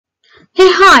Hey,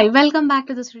 hi, welcome back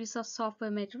to the series of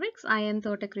software metrics. I am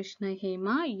Tota Krishna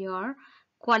Hema, your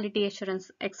quality assurance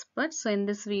expert. So in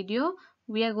this video,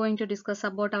 we are going to discuss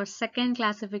about our second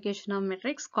classification of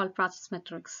metrics called process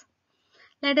metrics.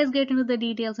 Let us get into the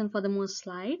details and for the more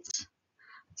slides.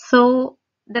 So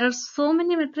there are so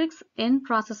many metrics in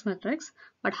process metrics,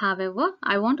 but however,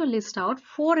 I want to list out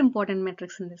four important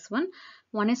metrics in this one.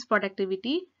 One is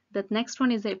productivity, the next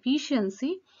one is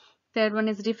efficiency, third one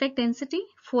is defect density,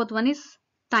 fourth one is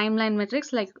timeline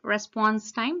metrics like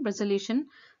response time, resolution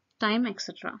time,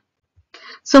 etc.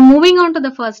 So moving on to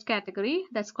the first category,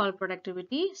 that's called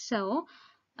productivity. So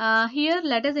here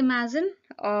let us imagine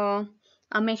a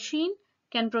machine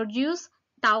can produce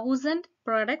 1,000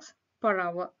 products per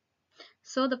hour.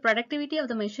 So the productivity of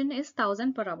the machine is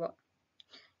 1,000 per hour.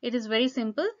 It is very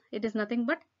simple. It is nothing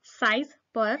but size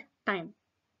per time.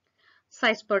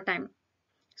 Size per time.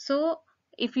 So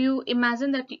if you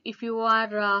imagine that if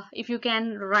you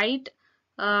can write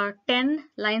 10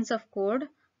 lines of code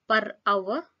per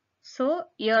hour, so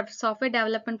your software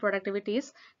development productivity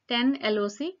is 10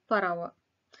 LOC per hour.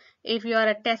 If you are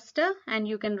a tester and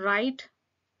you can write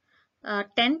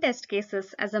 10 test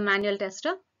cases as a manual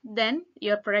tester, then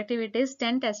your productivity is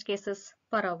 10 test cases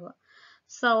per hour.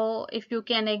 So if you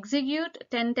can execute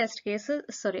 10 test cases,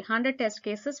 sorry, 100 test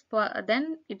cases per,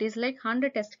 then it is like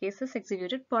 100 test cases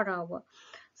executed per hour.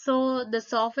 So the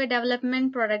software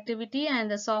development productivity and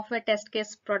the software test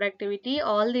case productivity,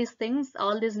 all these things,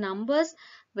 all these numbers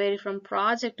vary from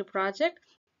project to project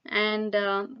and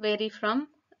vary from,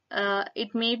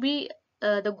 it may be,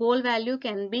 the goal value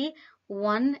can be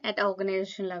 1 at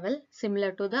organization level,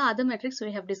 similar to the other metrics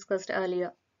we have discussed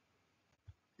earlier.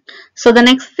 So the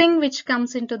next thing which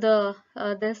comes into the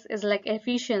this is like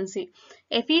efficiency.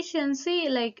 Efficiency,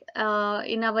 like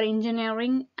in our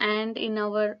engineering and in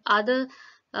our other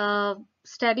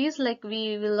studies, like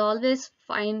we will always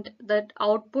find that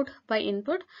output by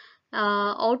input.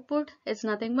 Output is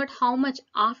nothing but how much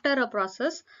after a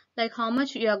process, like how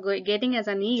much you are getting as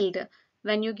an yield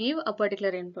when you give a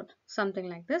particular input, something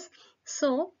like this.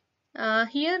 So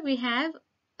here we have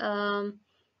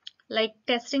like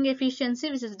testing efficiency,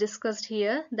 which is discussed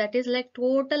here, that is like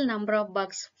total number of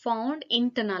bugs found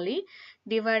internally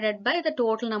divided by the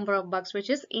total number of bugs, which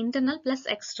is internal plus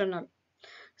external.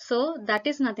 So that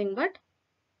is nothing but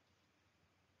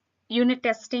unit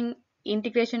testing,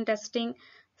 integration testing,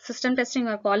 system testing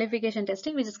or qualification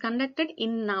testing, which is conducted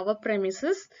in our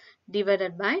premises,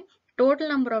 divided by total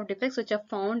number of defects which are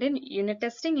found in unit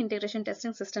testing, integration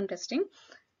testing, system testing,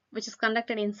 which is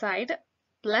conducted inside,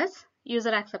 plus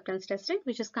user acceptance testing,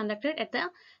 which is conducted at the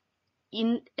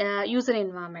user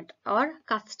environment or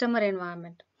customer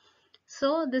environment.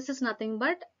 So this is nothing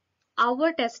but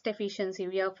our test efficiency.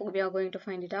 We are going to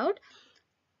find it out.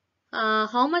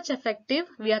 How much effective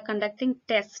we are conducting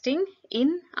testing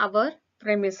in our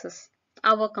premises,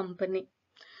 our company.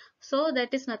 So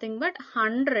that is nothing but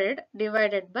 100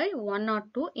 divided by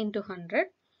 102 into 100.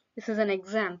 This is an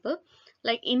example.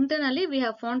 Like internally we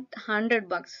have found 100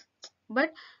 bugs,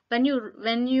 but when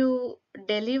you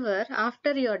deliver,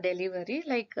 after your delivery,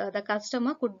 like the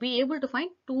customer could be able to find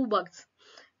 2 bugs,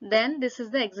 then this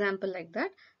is the example like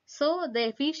that. So the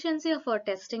efficiency of our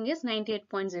testing is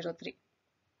 98.03.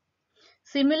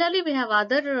 Similarly, we have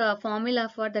other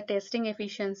formula for the testing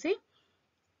efficiency,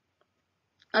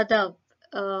 the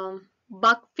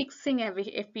bug fixing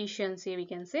efficiency, we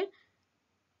can say.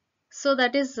 So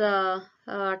that is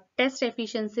test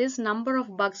efficiency is number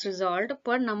of bugs resolved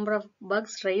per number of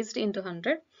bugs raised into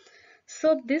 100.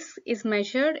 So this is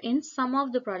measured in some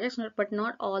of the projects, but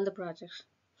not all the projects.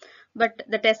 But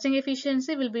the testing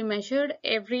efficiency will be measured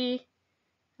in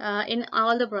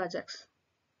all the projects.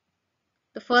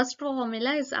 The first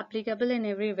formula is applicable in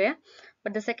everywhere,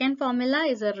 but the second formula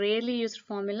is a rarely used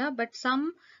formula, but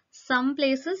some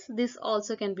places this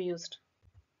also can be used.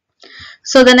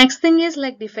 So the next thing is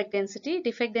like defect density.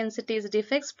 Defect density is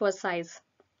defects per size,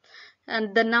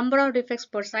 and the number of defects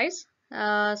per size.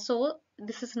 So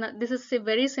this is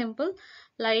very simple.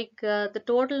 Like the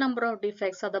total number of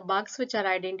defects are the bugs which are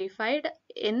identified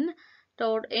in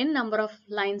number of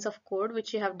lines of code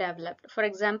which you have developed. For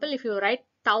example, if you write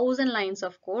 1,000 lines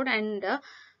of code and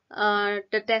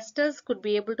the testers could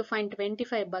be able to find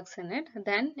 25 bugs in it,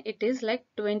 then it is like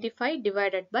 25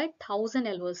 divided by 1,000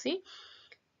 LOC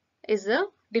is the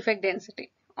defect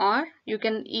density. Or you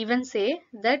can even say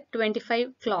that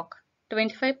 25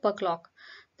 per clock,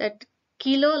 that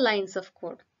kilo lines of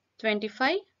code,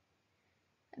 25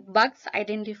 bugs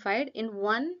identified in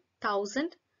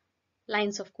 1,000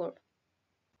 lines of code.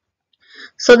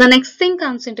 So the next thing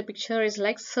comes into picture is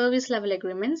like service level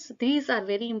agreements. These are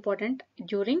very important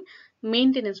during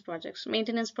maintenance projects.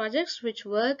 Maintenance projects which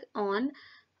work on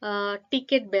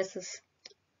ticket basis.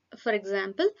 For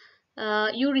example,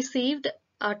 you received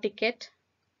a ticket,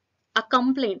 a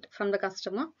complaint from the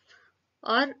customer,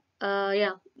 or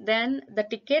then the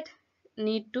ticket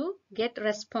need to get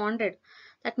responded.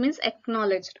 That means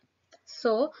acknowledged.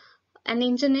 So an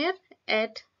engineer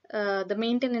at the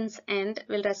maintenance end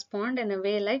will respond in a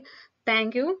way like,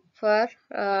 thank you for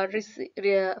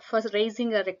for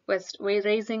raising a request, we're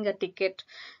raising a ticket,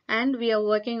 and we are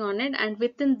working on it, and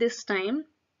within this time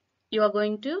you are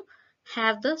going to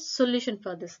have the solution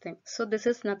for this thing. So this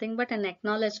is nothing but an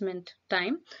acknowledgement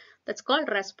time. That's called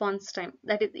response time.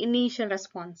 That is initial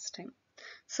response time.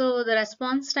 So the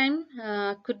response time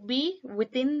could be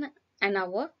within an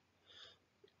hour,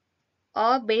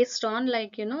 or based on,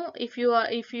 like, if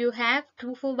you have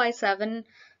 24/7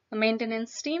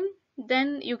 maintenance team,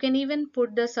 then you can even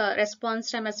put this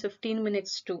response time as 15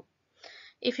 minutes too.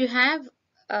 If you have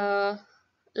uh,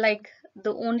 like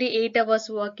the only 8 hours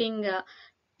working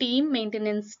team,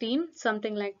 maintenance team,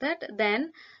 something like that,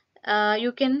 then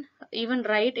you can even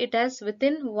write it as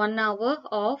within 1 hour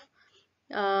of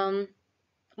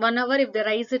 1 hour if they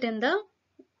raise it in the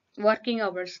working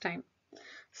hours time,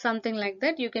 something like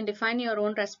that. You can define your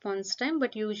own response time,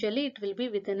 but usually it will be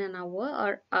within an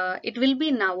hour, or it will be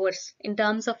in hours, in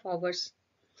terms of hours.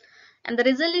 And the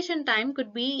resolution time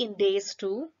could be in days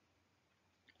too,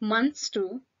 months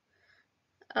too,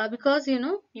 because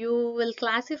you will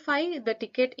classify the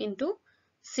ticket into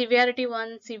severity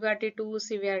 1, severity 2,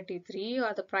 severity 3,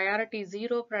 or the priority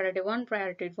 0, priority 1,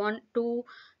 priority 1, 2,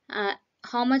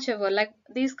 how much ever, like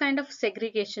these kind of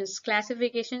segregations,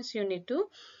 classifications you need to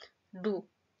do.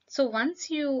 So once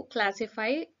you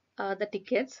classify the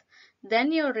tickets,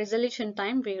 then your resolution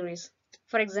time varies.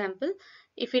 For example,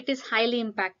 if it is highly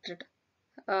impacted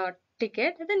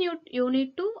ticket, then you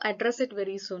need to address it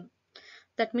very soon.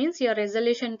 That means your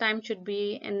resolution time should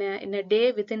be in a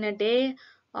day, within a day,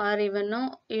 or even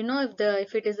no, if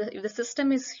the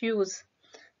system is huge,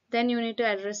 then you need to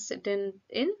address it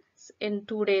in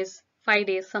 2 days, 5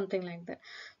 days, something like that.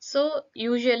 So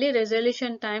usually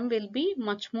resolution time will be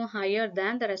much more higher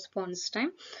than the response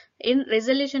time. In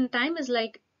resolution time is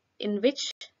like in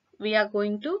which we are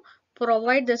going to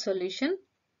provide the solution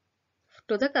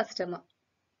to the customer.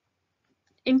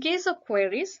 In case of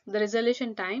queries, the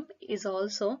resolution time is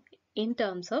also in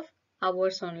terms of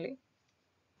hours only.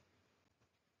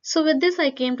 So with this,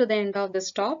 I came to the end of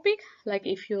this topic. Like,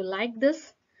 if you like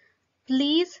this,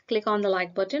 please click on the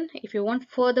like button. If you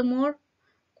want furthermore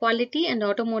quality and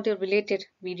automotive related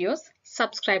videos,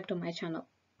 subscribe to my channel.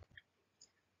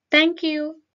 Thank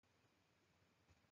you.